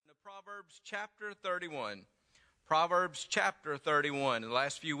Proverbs chapter 31. Proverbs chapter 31. In the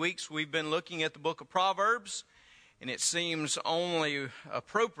last few weeks, we've been looking at the book of Proverbs, and it seems only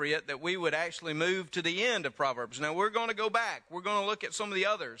appropriate that we would actually move to the end of Proverbs. Now, we're going to go back. We're going to look at some of the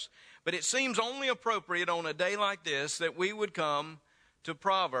others, but it seems only appropriate on a day like this that we would come to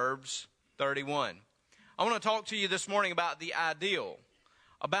Proverbs 31. I want to talk to you this morning about the ideal,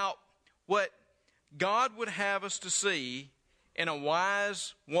 about what God would have us to see in a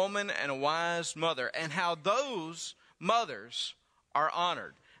wise woman and a wise mother, and how those mothers are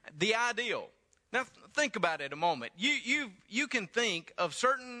honored. The ideal. Now, think about it a moment. You can think of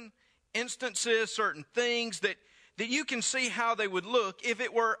certain instances, certain things that you can see how they would look if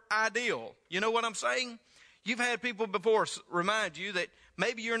it were ideal. You know what I'm saying? You've had people before remind you that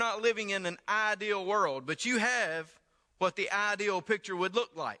maybe you're not living in an ideal world, but you have what the ideal picture would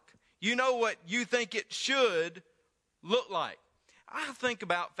look like. You know what you think it should look like. I think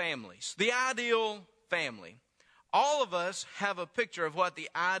about families, the ideal family. All of us have a picture of what the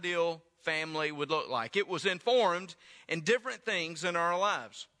ideal family would look like. It was informed in different things in our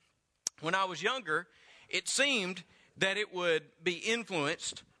lives. When I was younger, it seemed that it would be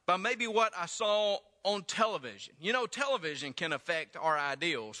influenced by maybe what I saw on television. You know, television can affect our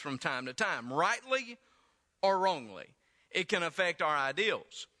ideals from time to time, rightly or wrongly. It can affect our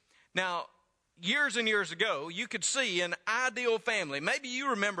ideals. Now, years and years ago, you could see an ideal family. Maybe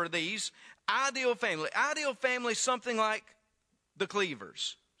you remember these. Ideal family. Ideal family, something like the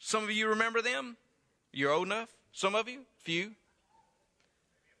Cleavers. Some of you remember them? You're old enough? Some of you? Few?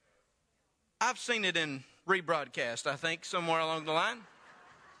 I've seen it in rebroadcast, I think, somewhere along the line.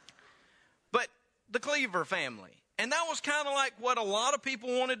 But the Cleaver family. And that was kind of like what a lot of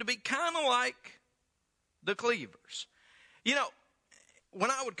people wanted to be, kind of like the Cleavers. You know, when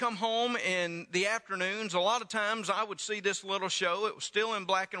I would come home in the afternoons, a lot of times I would see this little show. It was still in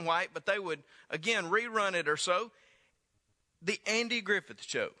black and white, but they would, again, rerun it or so. The Andy Griffith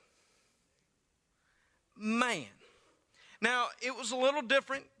Show. Man. Now, it was a little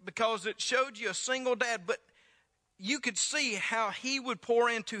different because it showed you a single dad, but you could see how he would pour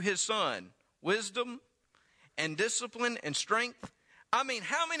into his son wisdom and discipline and strength. I mean,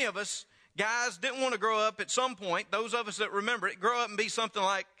 how many of us guys didn't want to grow up at some point, those of us that remember it, grow up and be something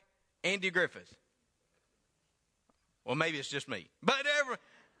like Andy Griffith? Well, maybe it's just me. But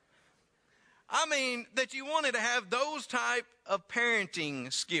I mean, that you wanted to have those type of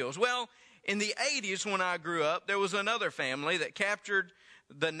parenting skills. Well, in the 80s when I grew up, there was another family that captured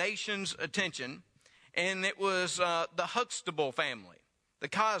the nation's attention, and it was the Huxtable family, the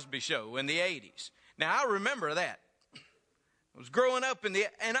Cosby Show in the 80s. Now, I remember that. I was growing up and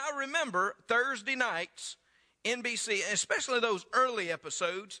I remember Thursday nights, NBC, especially those early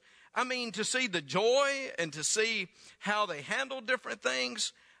episodes. I mean, to see the joy and to see how they handled different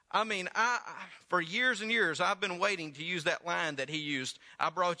things. I mean, for years and years, I've been waiting to use that line that he used. I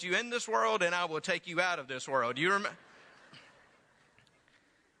brought you in this world and I will take you out of this world. You remember?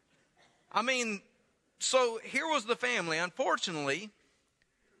 I mean, so here was the family. Unfortunately,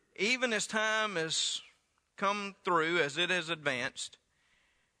 even as time has come through, as it has advanced,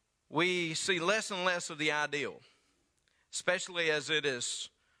 we see less and less of the ideal, especially as it is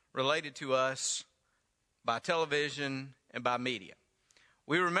related to us by television and by media.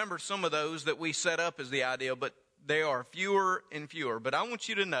 We remember some of those that we set up as the ideal, but they are fewer and fewer. But I want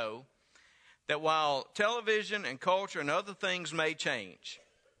you to know that while television and culture and other things may change,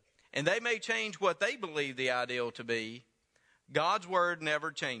 and they may change what they believe the ideal to be, God's word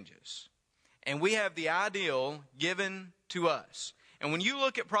never changes. And we have the ideal given to us. And when you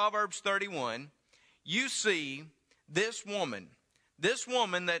look at Proverbs 31, you see this woman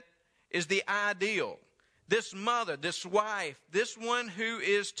that is the ideal, this mother, this wife, this one who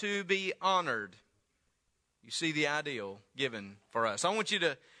is to be honored. You see the ideal given for us. I want you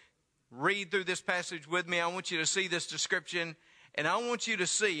to read through this passage with me. I want you to see this description, and I want you to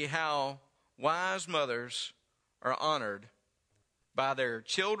see how wise mothers are honored by their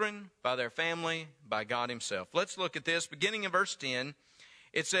children, by their family, by God himself. Let's look at this. Beginning in verse 10,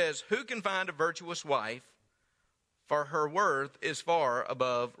 it says, "Who can find a virtuous wife? For her worth is far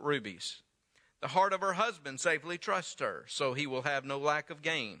above rubies. The heart of her husband safely trusts her, so he will have no lack of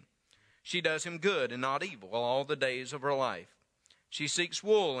gain. She does him good and not evil all the days of her life. She seeks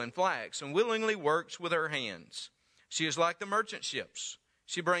wool and flax and willingly works with her hands. She is like the merchant ships.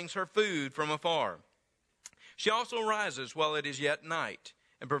 She brings her food from afar. She also rises while it is yet night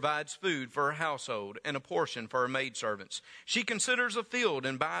and provides food for her household and a portion for her maidservants. She considers a field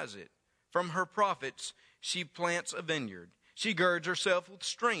and buys it. From her profits she plants a vineyard. She girds herself with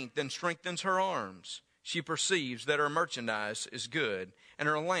strength and strengthens her arms. She perceives that her merchandise is good, and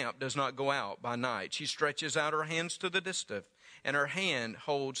her lamp does not go out by night. She stretches out her hands to the distaff, and her hand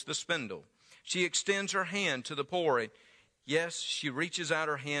holds the spindle. She extends her hand to the poor. Yes, she reaches out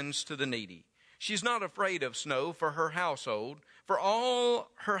her hands to the needy. She's not afraid of snow for her household, for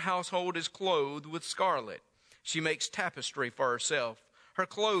all her household is clothed with scarlet. She makes tapestry for herself. Her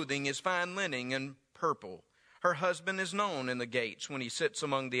clothing is fine linen and purple. Her husband is known in the gates when he sits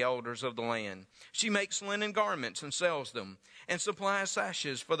among the elders of the land. She makes linen garments and sells them, and supplies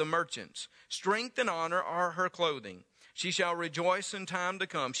sashes for the merchants. Strength and honor are her clothing. She shall rejoice in time to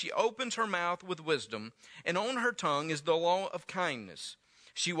come. She opens her mouth with wisdom, and on her tongue is the law of kindness.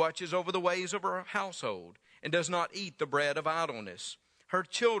 She watches over the ways of her household, and does not eat the bread of idleness. Her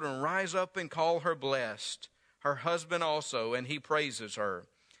children rise up and call her blessed. Her husband also, and he praises her.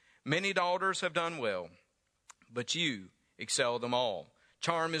 Many daughters have done well, but you excel them all.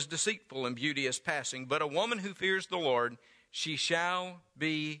 Charm is deceitful and beauty is passing, but a woman who fears the Lord, she shall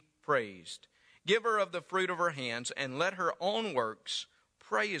be praised. Give her of the fruit of her hands, and let her own works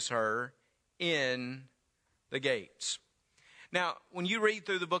praise her in the gates. Now, when you read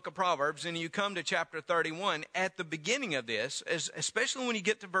through the book of Proverbs and you come to chapter 31, at the beginning of this, especially when you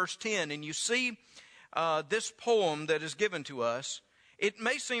get to verse 10 and you see this poem that is given to us, it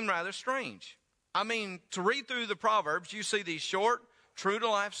may seem rather strange. I mean, to read through the Proverbs, you see these short,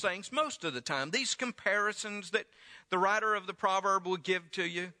 true-to-life sayings most of the time, these comparisons that the writer of the proverb will give to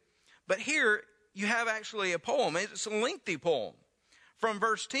you. But here, you have actually a poem. It's a lengthy poem. From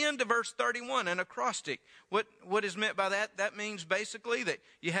verse 10 to verse 31, an acrostic. What is meant by that? That means basically that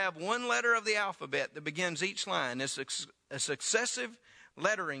you have one letter of the alphabet that begins each line. It's a successive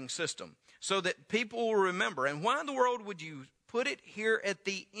lettering system so that people will remember. And why in the world would you put it here at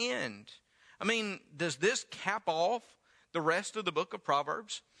the end? I mean, does this cap off the rest of the book of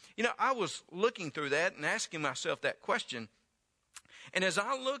Proverbs? You know, I was looking through that and asking myself that question. And as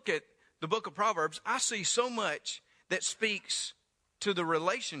I look at the book of Proverbs, I see so much that speaks to the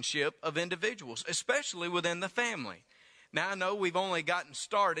relationship of individuals, especially within the family. Now, I know we've only gotten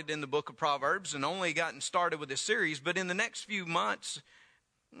started in the book of Proverbs and only gotten started with this series, but in the next few months,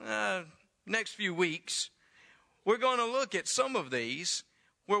 next few weeks, we're going to look at some of these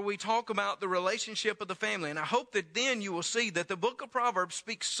where we talk about the relationship of the family. And I hope that then you will see that the book of Proverbs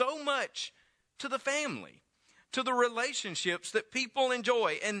speaks so much to the family, to the relationships that people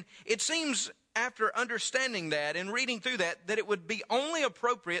enjoy. And it seems after understanding that and reading through that, that it would be only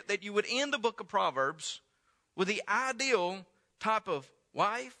appropriate that you would end the book of Proverbs with the ideal type of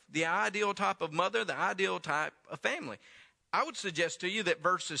wife, the ideal type of mother, the ideal type of family. I would suggest to you that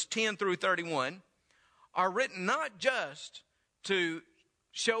verses 10 through 31 are written not just to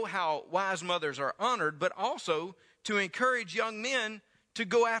show how wise mothers are honored, but also to encourage young men to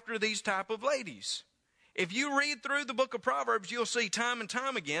go after these type of ladies. If you read through the book of Proverbs, you'll see time and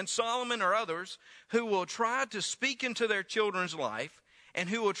time again Solomon or others who will try to speak into their children's life and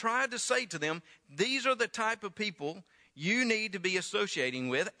who will try to say to them, these are the type of people you need to be associating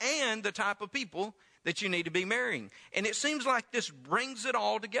with and the type of people that you need to be marrying. And it seems like this brings it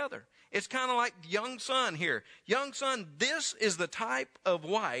all together. It's kind of like young son here. Young son, this is the type of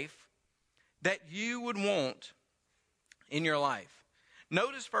wife that you would want in your life.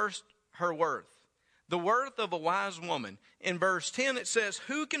 Notice first her worth. The worth of a wise woman. In verse 10 it says,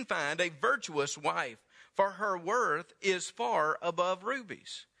 who can find a virtuous wife? For her worth is far above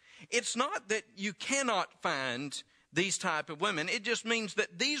rubies. It's not that you cannot find these type of women. It just means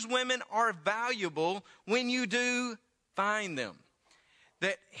that these women are valuable when you do find them.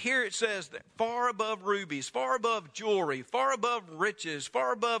 That here it says that far above rubies, far above jewelry, far above riches,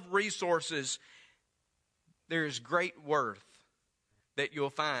 far above resources, there is great worth that you'll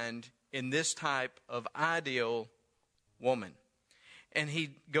find in this type of ideal woman. And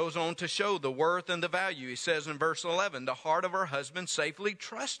he goes on to show the worth and the value. He says in verse 11, the heart of her husband safely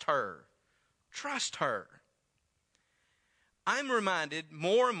trust her. Trust her. I'm reminded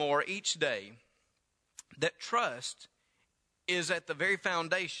more and more each day that trust is at the very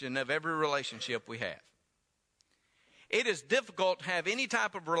foundation of every relationship we have. It is difficult to have any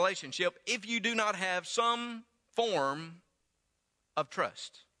type of relationship if you do not have some form of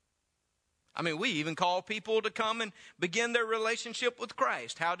trust. I mean, we even call people to come and begin their relationship with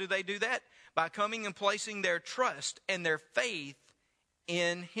Christ. How do they do that? By coming and placing their trust and their faith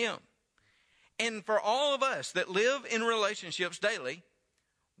in Him. And for all of us that live in relationships daily,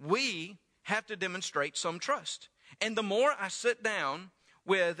 we have to demonstrate some trust. And the more I sit down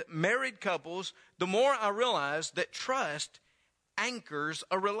with married couples, the more I realize that trust anchors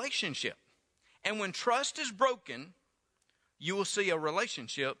a relationship. And when trust is broken, you will see a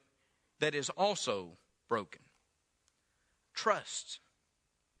relationship that is also broken. Trust.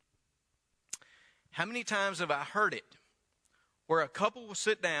 How many times have I heard it where a couple will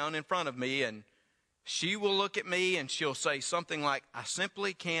sit down in front of me and she will look at me and she'll say something like, I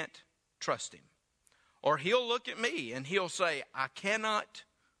simply can't trust him. Or he'll look at me and he'll say, I cannot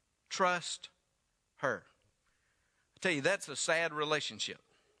trust her. I tell you, that's a sad relationship.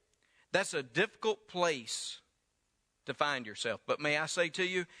 That's a difficult place to find yourself. But may I say to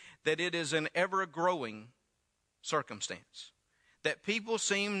you that it is an ever-growing circumstance. That people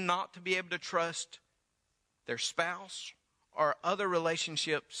seem not to be able to trust their spouse or other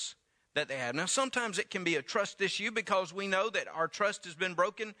relationships that they have. Now, sometimes it can be a trust issue because we know that our trust has been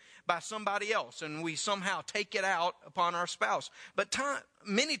broken by somebody else and we somehow take it out upon our spouse. But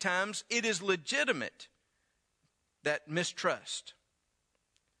many times it is legitimate, that mistrust.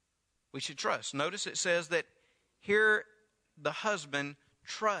 We should trust. Notice it says that here the husband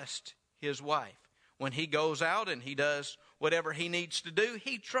trusts his wife. When he goes out and he does whatever he needs to do,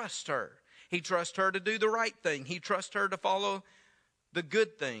 he trusts her. He trusts her to do the right thing. He trusts her to follow the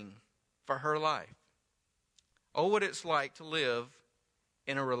good thing for her life. Oh, what it's like to live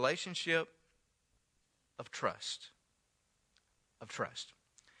in a relationship of trust. Of trust.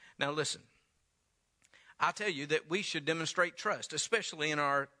 Now listen, I tell you that we should demonstrate trust, especially in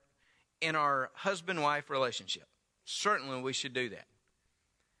our husband-wife relationship. Certainly we should do that.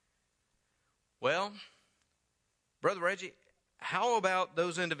 Well, Brother Reggie, how about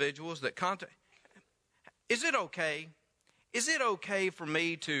those individuals that contact? Is it okay? Is it okay for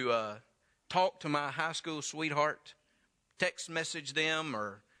me to talk to my high school sweetheart, text message them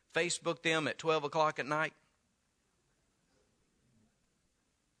or Facebook them at 12 o'clock at night?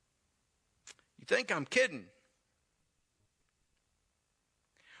 You think I'm kidding?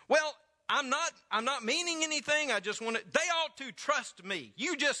 Well, I'm not meaning anything. I just want to, they ought to trust me.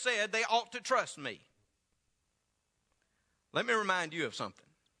 You just said they ought to trust me. Let me remind you of something.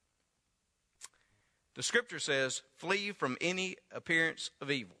 The scripture says, flee from any appearance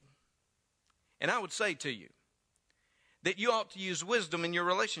of evil. And I would say to you that you ought to use wisdom in your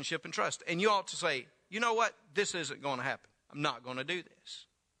relationship and trust. And you ought to say, you know what? This isn't going to happen. I'm not going to do this.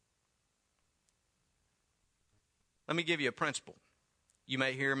 Let me give you a principle. You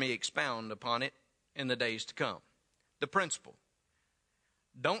may hear me expound upon it in the days to come. The principle.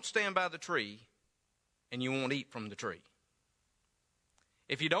 Don't stand by the tree and you won't eat from the tree.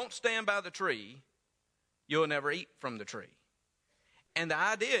 If you don't stand by the tree, you'll never eat from the tree. And the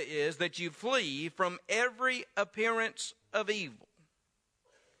idea is that you flee from every appearance of evil.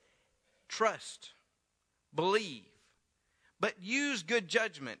 Trust. Believe. But use good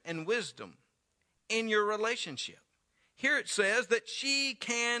judgment and wisdom in your relationship. Here it says that she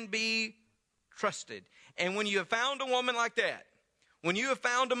can be trusted. And when you have found a woman like that, when you have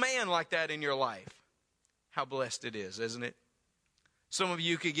found a man like that in your life, how blessed it is, isn't it? Some of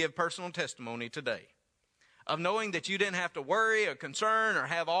you could give personal testimony today of knowing that you didn't have to worry or concern or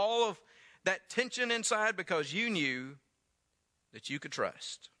have all of that tension inside because you knew that you could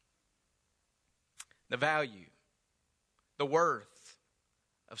trust. The value, the worth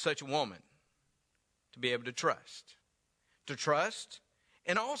of such a woman to be able to trust. To trust,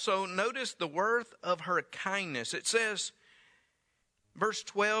 and also notice the worth of her kindness. It says, verse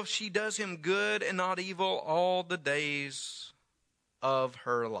 12, she does him good and not evil all the days of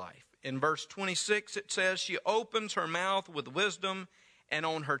her life. In verse 26, it says, she opens her mouth with wisdom, and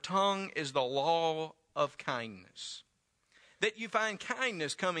on her tongue is the law of kindness. That you find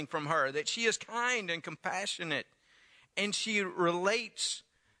kindness coming from her, that she is kind and compassionate, and she relates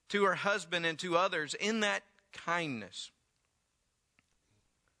to her husband and to others in that kindness.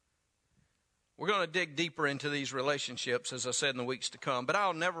 We're going to dig deeper into these relationships, as I said, in the weeks to come. But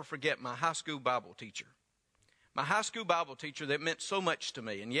I'll never forget my high school Bible teacher. My high school Bible teacher that meant so much to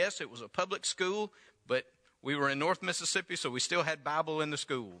me. And yes, it was a public school, but we were in North Mississippi, so we still had Bible in the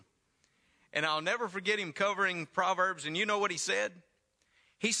school. And I'll never forget him covering Proverbs. And you know what he said?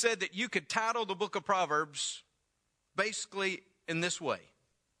 He said that you could title the book of Proverbs basically in this way: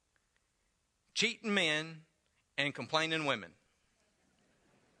 cheating men and complaining women.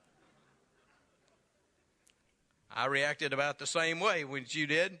 I reacted about the same way when you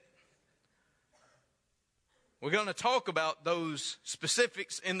did. We're going to talk about those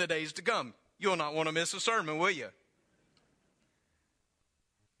specifics in the days to come. You'll not want to miss a sermon, will you?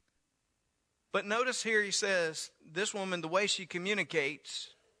 But notice here he says, this woman, the way she communicates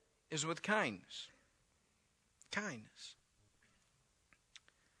is with kindness. Kindness.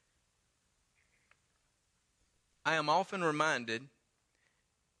 I am often reminded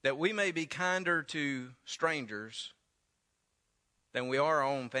that we may be kinder to strangers than we are our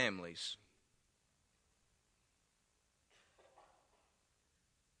own families.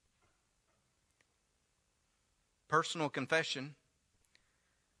 personal confession,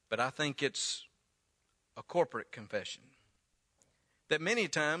 but I think it's a corporate confession. That many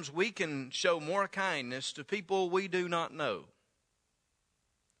times we can show more kindness to people we do not know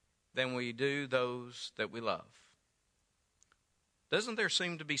than we do those that we love. Doesn't there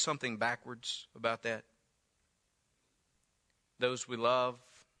seem to be something backwards about that? Those we love,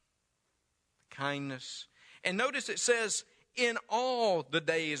 kindness. And notice it says, in all the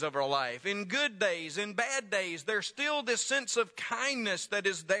days of our life, in good days, in bad days, there's still this sense of kindness that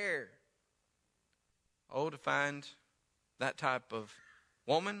is there. Oh, to find that type of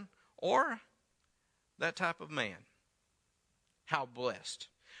woman or that type of man. How blessed.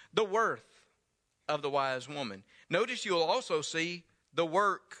 The worth of the wise woman. Notice you'll also see the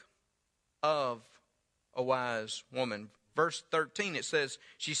work of a wise woman. Verse 13, it says,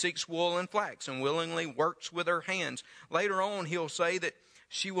 she seeks wool and flax and willingly works with her hands. Later on, he'll say that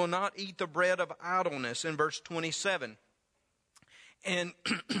she will not eat the bread of idleness in verse 27. And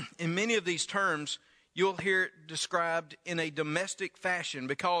in many of these terms, you'll hear it described in a domestic fashion,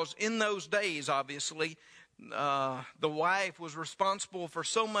 because in those days, obviously, the wife was responsible for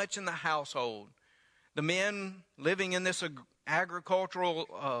so much in the household. The men living in this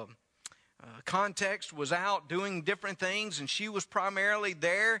agricultural context was out doing different things, and she was primarily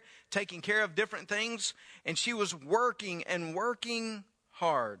there taking care of different things, and she was working and working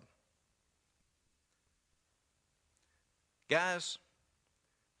hard. Guys,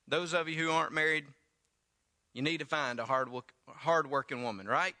 those of you who aren't married, you need to find a hard-working woman,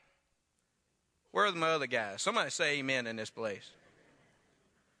 right? Where are my other guys? Somebody say amen in this place.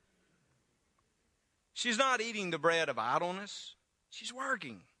 She's not eating the bread of idleness. She's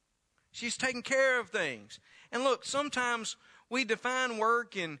working. She's taking care of things. And look, sometimes we define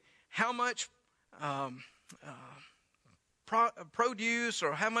work in how much produce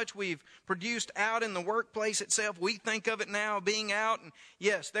or how much we've produced out in the workplace itself. We think of it now being out. And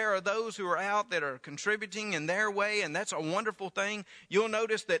yes, there are those who are out that are contributing in their way, and that's a wonderful thing. You'll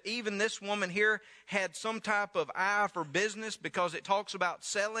notice that even this woman here had some type of eye for business, because it talks about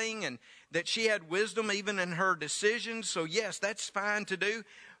selling, and that she had wisdom even in her decisions. So yes, that's fine to do.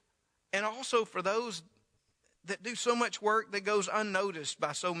 And also for those that do so much work that goes unnoticed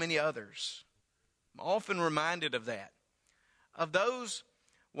by so many others. I'm often reminded of that. Of those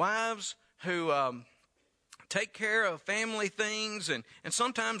wives who take care of family things, and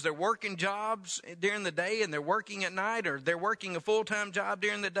sometimes they're working jobs during the day and they're working at night, or they're working a full-time job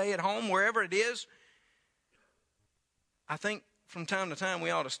during the day at home, wherever it is. I think from time to time we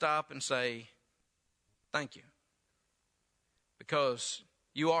ought to stop and say, thank you. Because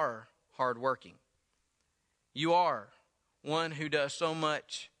you are hardworking. You are one who does so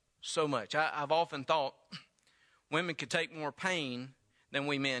much. I've often thought women could take more pain than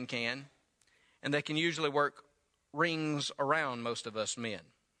we men can, and they can usually work rings around most of us men.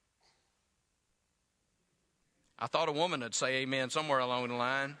 I thought a woman would say amen somewhere along the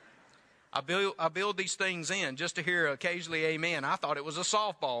line. I build these things in just to hear occasionally amen. I thought it was a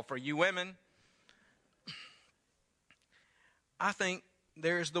softball for you women. I think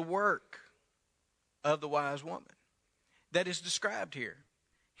there's the work of the wise woman that is described here.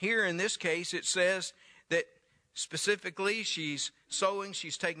 Here in this case, it says that specifically she's sewing,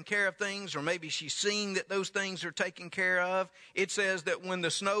 she's taking care of things, or maybe she's seeing that those things are taken care of. It says that when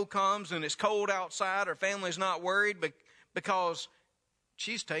the snow comes and it's cold outside, her family's not worried because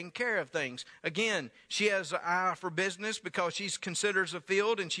she's taking care of things. Again, she has an eye for business because she considers a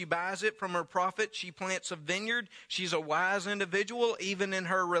field and she buys it from her profit. She plants a vineyard. She's a wise individual, even in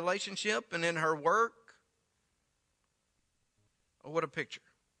her relationship and in her work. Oh, what a picture.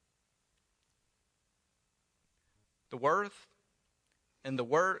 The worth and the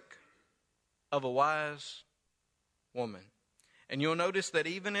work of a wise woman. And you'll notice that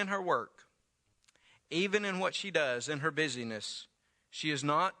even in her work, even in what she does, in her busyness, she is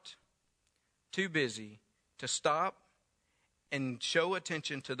not too busy to stop and show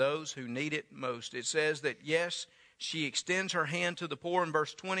attention to those who need it most. It says that, yes, she extends her hand to the poor in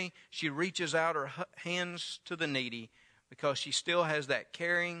verse 20. She reaches out her hands to the needy because she still has that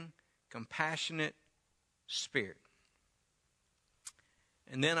caring, compassionate spirit.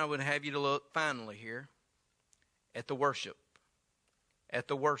 And then I would have you to look finally here at the worship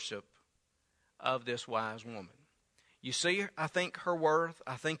of this wise woman. You see, I think, her worth.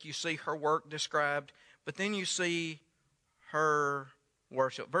 I think you see her work described. But then you see her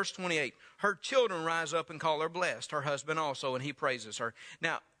worship. Verse 28, her children rise up and call her blessed, her husband also, and he praises her.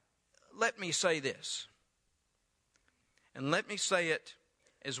 Now, let me say this. And let me say it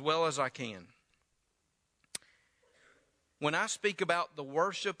as well as I can. When I speak about the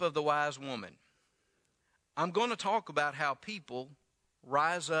worship of the wise woman, I'm going to talk about how people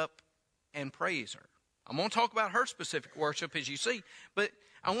rise up and praise her. I'm going to talk about her specific worship, as you see, but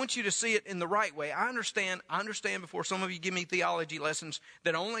I want you to see it in the right way. I understand before some of you give me theology lessons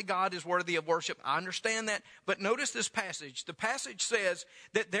that only God is worthy of worship. I understand that. But notice this passage. The passage says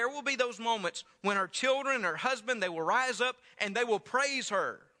that there will be those moments when her children, her husband, they will rise up and they will praise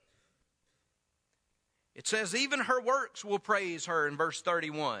her. It says even her works will praise her in verse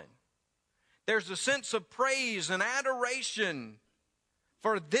 31. There's a sense of praise and adoration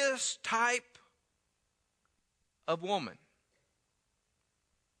for this type of woman.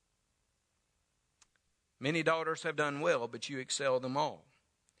 Many daughters have done well, but you excel them all.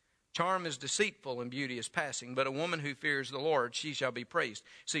 Charm is deceitful and beauty is passing, but a woman who fears the Lord, she shall be praised.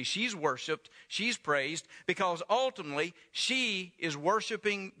 See, she's worshiped, she's praised, because ultimately she is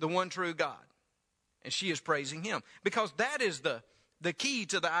worshiping the one true God. And she is praising Him. Because that is the key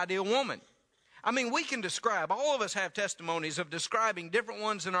to the ideal woman. I mean, we can describe, all of us have testimonies of describing different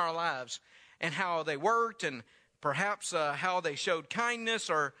ones in our lives and how they worked and perhaps how they showed kindness,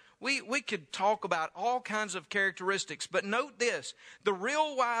 or we could talk about all kinds of characteristics. But note this, the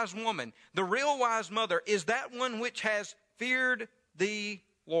real wise woman, the real wise mother is that one which has feared the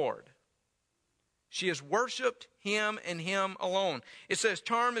Lord. She has worshiped Him and Him alone. It says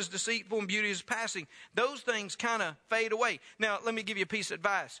charm is deceitful and beauty is passing. Those things kind of fade away. Now, let me give you a piece of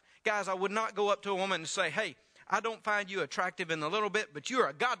advice. Guys, I would not go up to a woman and say, hey, I don't find you attractive in the little bit, but you're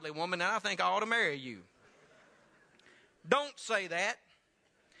a godly woman and I think I ought to marry you. Don't say that.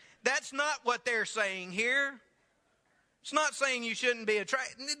 That's not what they're saying here. It's not saying you shouldn't be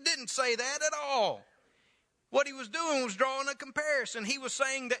attracted. It didn't say that at all. What he was doing was drawing a comparison. He was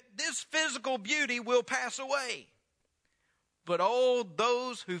saying that this physical beauty will pass away. But oh,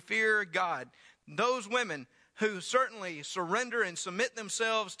 those who fear God, those women who certainly surrender and submit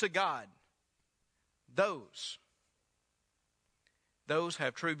themselves to God, those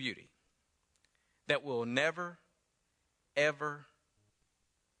have true beauty that will never, ever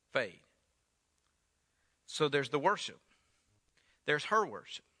fade. So there's the worship. There's her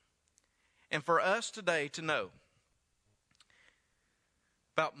worship. And for us today to know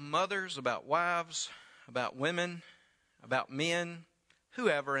about mothers, about wives, about women, about men,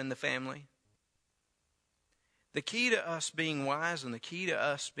 whoever in the family, the key to us being wise and the key to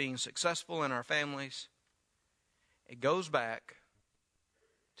us being successful in our families, it goes back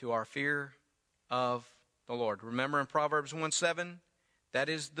to our fear of the Lord. Remember in Proverbs 1:7, that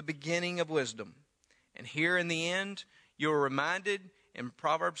is the beginning of wisdom. And here in the end, you're reminded in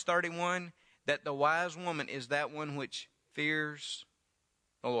Proverbs 31 that the wise woman is that one which fears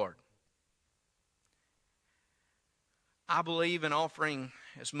the Lord. I believe in offering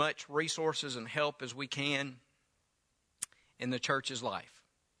as much resources and help as we can in the church's life.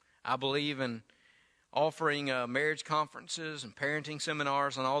 I believe in offering marriage conferences and parenting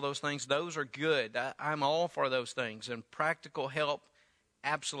seminars and all those things. Those are good. I'm all for those things. And practical help,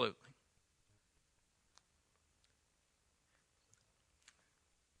 absolutely.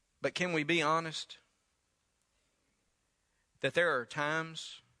 But can we be honest that there are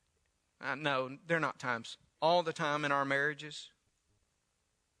times, no, they're not times, all the time in our marriages,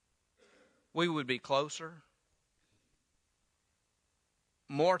 we would be closer.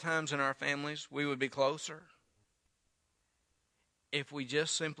 More times in our families, we would be closer if we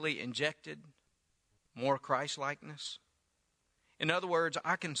just simply injected more Christ-likeness. In other words,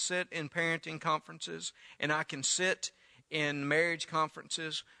 I can sit in parenting conferences and I can sit in marriage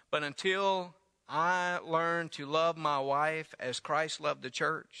conferences, but until I learn to love my wife as Christ loved the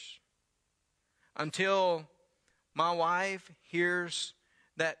church, until my wife hears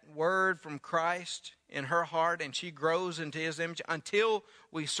that word from Christ in her heart and she grows into His image, until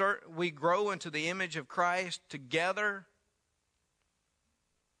we grow into the image of Christ together,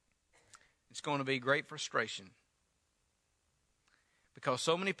 it's going to be great frustration. Because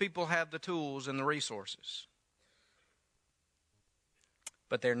so many people have the tools and the resources,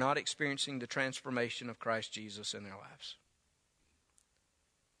 but they're not experiencing the transformation of Christ Jesus in their lives.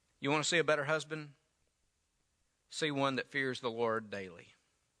 You want to see a better husband? See one that fears the Lord daily.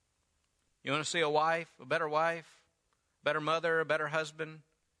 You want to see a better mother, a better husband?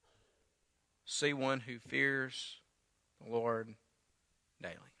 See one who fears the Lord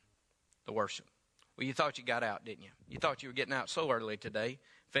daily. The worship. Well, you thought you got out, didn't you? You thought you were getting out so early today.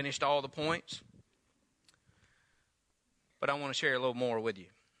 Finished all the points. But I want to share a little more with you.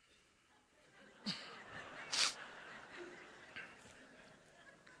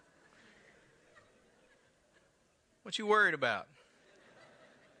 What you worried about?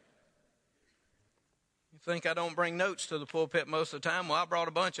 You think I don't bring notes to the pulpit most of the time? Well, I brought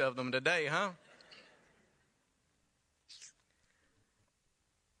a bunch of them today, huh?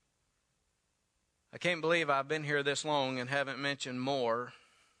 can't believe I've been here this long and haven't mentioned more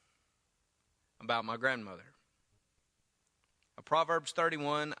about my grandmother. A Proverbs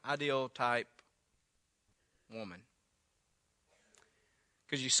 31 ideal type woman.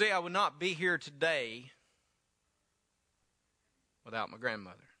 Because you see, I would not be here today without my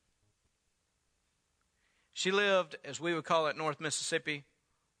grandmother. She lived, as we would call it, North Mississippi,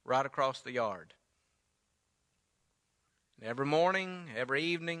 right across the yard. And every morning, every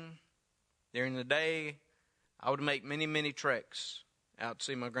evening, during the day, I would make many, many treks out to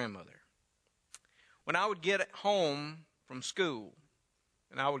see my grandmother. When I would get home from school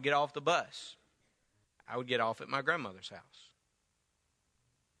and I would get off the bus, I would get off at my grandmother's house.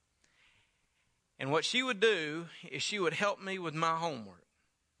 And what she would do is she would help me with my homework.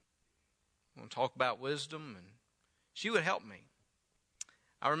 We'll talk about wisdom, and she would help me.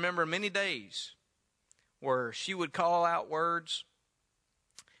 I remember many days where she would call out words.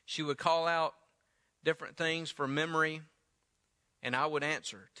 She would call out different things for memory, and I would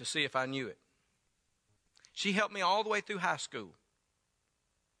answer to see if I knew it. She helped me all the way through high school.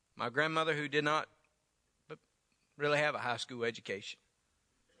 My grandmother, who did not really have a high school education,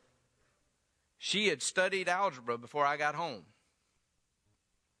 she had studied algebra before I got home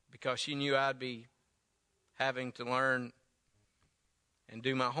because she knew I'd be having to learn and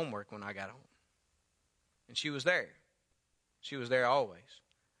do my homework when I got home. And she was there. She was there always.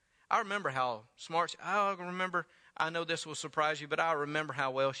 I remember how smart I know this will surprise you, but I remember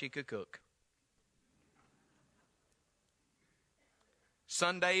how well she could cook.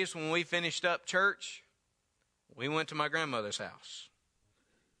 Sundays when we finished up church, we went to my grandmother's house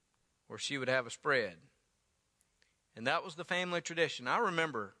where she would have a spread. And that was the family tradition. I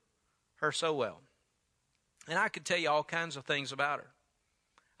remember her so well. And I could tell you all kinds of things about her.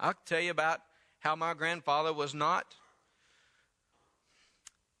 I could tell you about how my grandfather was not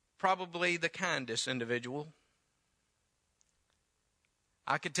probably the kindest individual.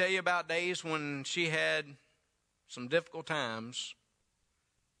 I could tell you about days when she had some difficult times,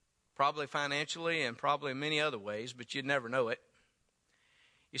 probably financially and probably in many other ways, but you'd never know it.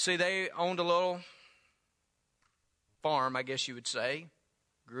 You see, they owned a little farm, I guess you would say,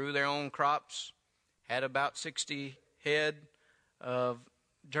 grew their own crops, had about 60 head of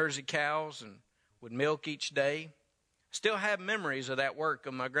Jersey cows, and would milk each day. Still have memories of that work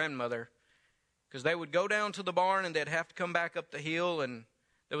of my grandmother, because they would go down to the barn and they'd have to come back up the hill, and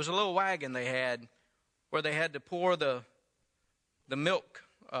there was a little wagon they had where they had to pour the milk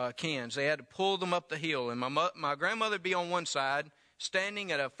cans. They had to pull them up the hill, and my grandmother would be on one side,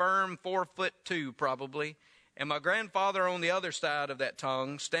 standing at a firm 4'2" probably, and my grandfather on the other side of that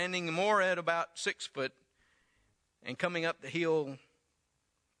tongue, standing more at about 6 foot, and coming up the hill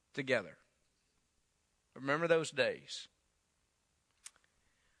together. Remember those days.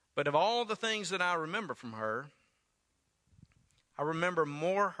 But of all the things that I remember from her, I remember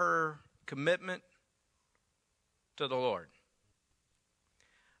more her commitment to the Lord.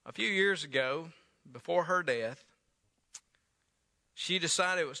 A few years ago, before her death, she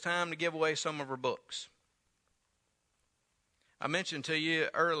decided it was time to give away some of her books. I mentioned to you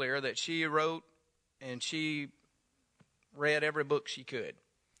earlier that she wrote and she read every book she could.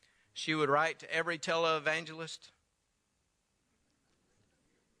 She would write to every televangelist.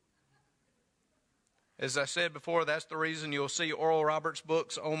 As I said before, that's the reason you'll see Oral Roberts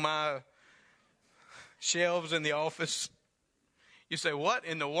books on my shelves in the office. You say, what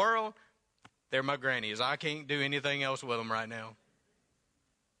in the world? They're my granny's. I can't do anything else with them right now.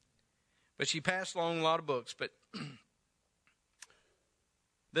 But she passed along a lot of books, but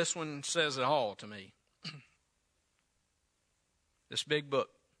this one says it all to me. This big book.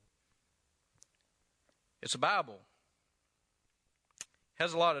 It's a Bible. It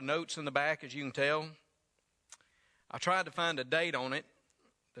has a lot of notes in the back, as you can tell. I tried to find a date on it.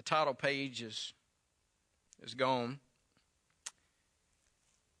 The title page is gone.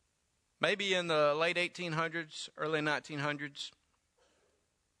 Maybe in the late 1800s, early 1900s.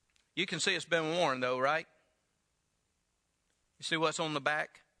 You can see it's been worn, though, right? You see what's on the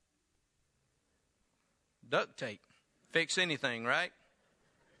back? Duct tape. Fix anything, right?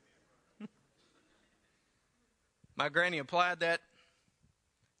 My granny applied that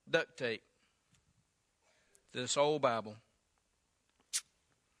duct tape to this old Bible.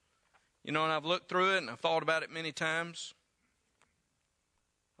 You know, and I've looked through it and I've thought about it many times.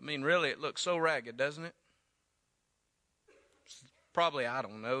 I mean, really, it looks so ragged, doesn't it? It's probably, I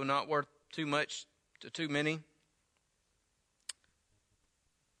don't know, not worth too much to too many.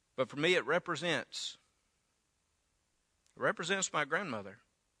 But for me, it represents my grandmother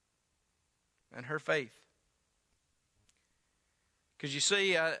and her faith. Because you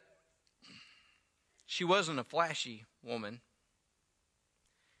see, She wasn't a flashy woman.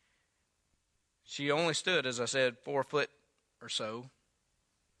 She only stood, as I said, 4 foot or so.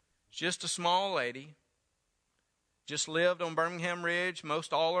 Just a small lady. Just lived on Birmingham Ridge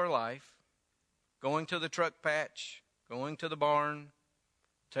most all her life. Going to the truck patch, going to the barn,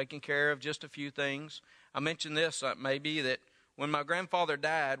 taking care of just a few things. I mentioned this maybe that when my grandfather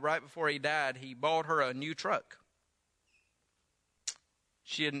died, right before he died, he bought her a new truck.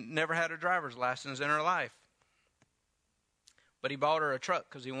 She had never had a driver's license in her life. But he bought her a truck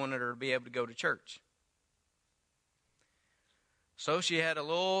because he wanted her to be able to go to church. So she had a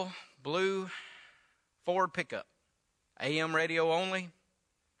little blue Ford pickup. AM radio only.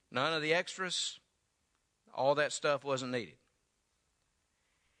 None of the extras. All that stuff wasn't needed.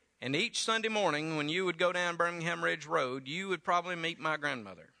 And each Sunday morning when you would go down Birmingham Ridge Road, you would probably meet my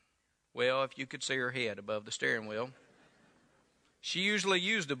grandmother. Well, if you could see her head above the steering wheel. She usually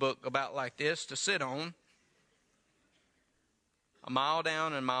used a book about like this to sit on, a mile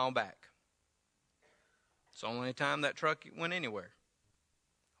down and a mile back. It's the only time that truck went anywhere.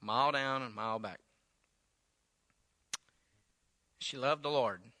 A mile down and a mile back. She loved the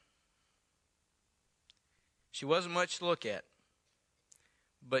Lord. She wasn't much to look at.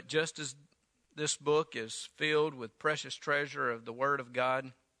 But just as this book is filled with precious treasure of the Word of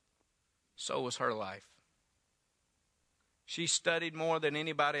God, so was her life. She studied more than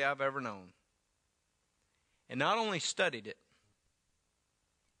anybody I've ever known. And not only studied it,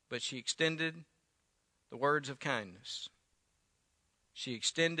 but she extended the words of kindness. She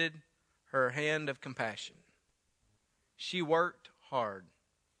extended her hand of compassion. She worked hard,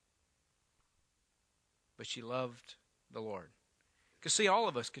 but she loved the Lord. Because see, all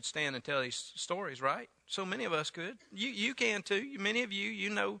of us could stand and tell these stories, right? So many of us could. You can too. Many of you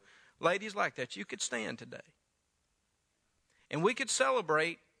know ladies like that. You could stand today. And we could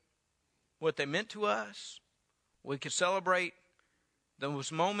celebrate what they meant to us. We could celebrate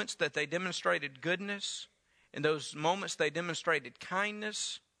those moments that they demonstrated goodness, and those moments they demonstrated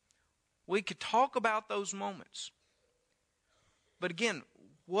kindness. We could talk about those moments. But again,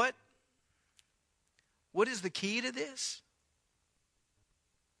 what is the key to this?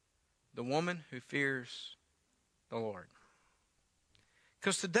 The woman who fears the Lord.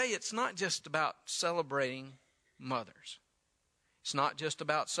 Because today it's not just about celebrating mothers. It's not just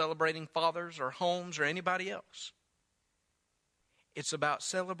about celebrating fathers or homes or anybody else. It's about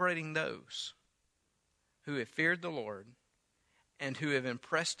celebrating those who have feared the Lord and who have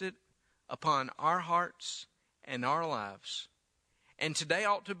impressed it upon our hearts and our lives. And today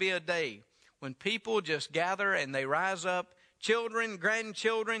ought to be a day when people just gather and they rise up, children,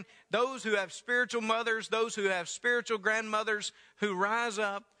 grandchildren, those who have spiritual mothers, those who have spiritual grandmothers, who rise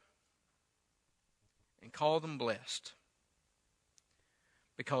up and call them blessed.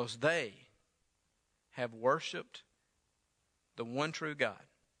 Because they have worshiped the one true God.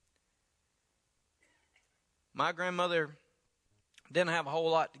 My grandmother didn't have a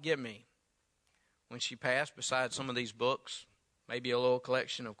whole lot to give me when she passed, besides some of these books, maybe a little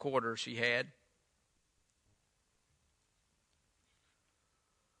collection of quarters she had.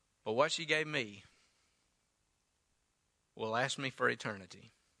 But what she gave me will last me for eternity.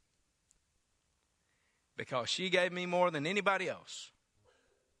 Because she gave me more than anybody else.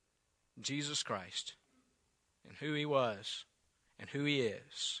 Jesus Christ, and who He was, and who He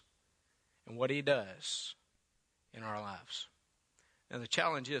is, and what He does in our lives. Now the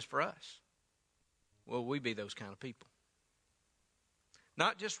challenge is for us, will we be those kind of people?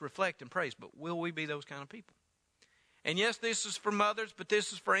 Not just reflect and praise, but will we be those kind of people? And yes, this is for mothers, but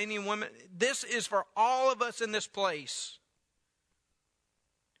this is for any woman. This is for all of us in this place.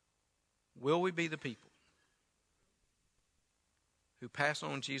 Will we be the people who pass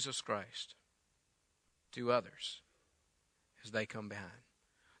on Jesus Christ to others as they come behind?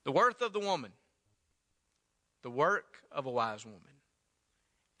 The worth of the woman, the work of a wise woman,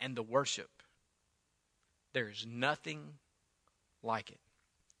 and the worship. There is nothing like it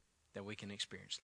that we can experience.